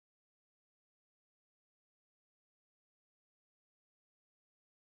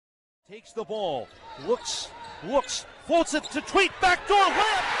Takes the ball, looks, floats it to Tweet, backdoor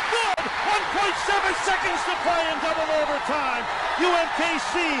layup, good! 1.7 seconds to play in double overtime.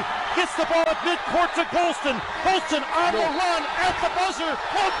 UMKC gets the ball at midcourt to Golston. Golston on the run at the buzzer,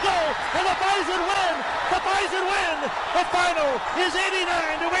 won't go, and the Bison win! The Bison win! The final is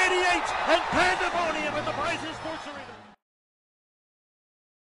 89-88, and pandemonium at the Bison Sports Arena.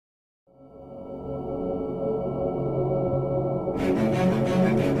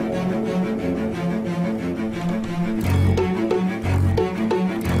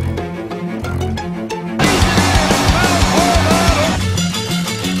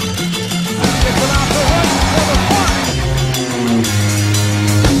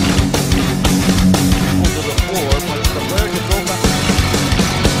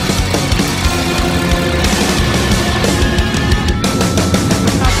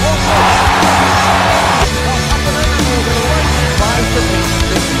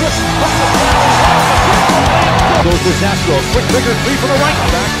 Goes to Zasco, quick trigger three from the right,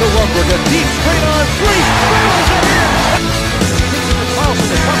 back to Lumberg, a deep straight on three,